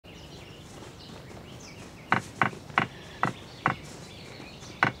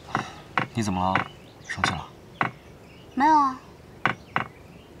你怎么了？生气了？没有啊。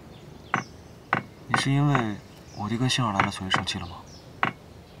你是因为我弟跟星儿来了，所以生气了吗？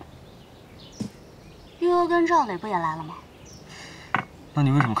悠悠跟赵磊不也来了吗？那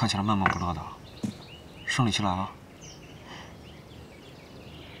你为什么看起来闷闷不乐的？生理期来了？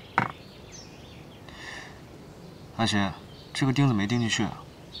安心，这个钉子没钉进去。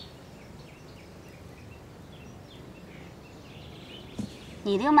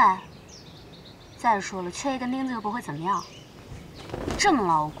你钉呗。再说了，缺一根钉子又不会怎么样。这么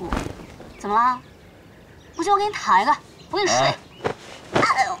牢固，怎么了？不信我给你躺一个，我给你试。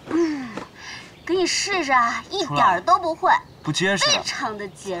哎呦，给你试试啊，一点儿都不会。不结实。非常的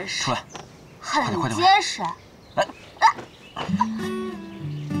结实。出来。很结实。来。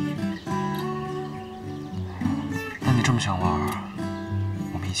那你这么想玩，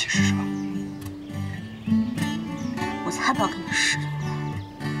我们一起试试吧。我才不要跟你试。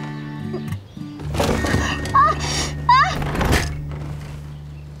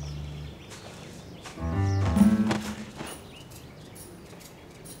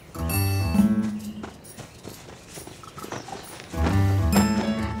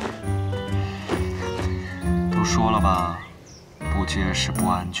说了吧，不结实不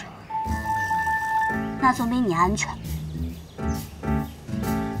安全。那总比你安全。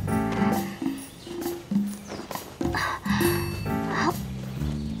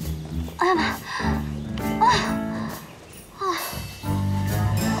哎呀妈！哎呀！啊！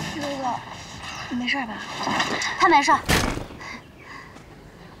悠悠，你没事吧？他没事。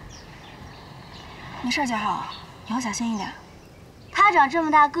没事就好，以后小心一点。他长这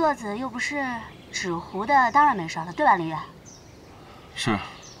么大个子，又不是纸糊的，当然没事了，对吧，林月？是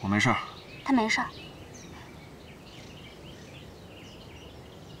我没事。他没事。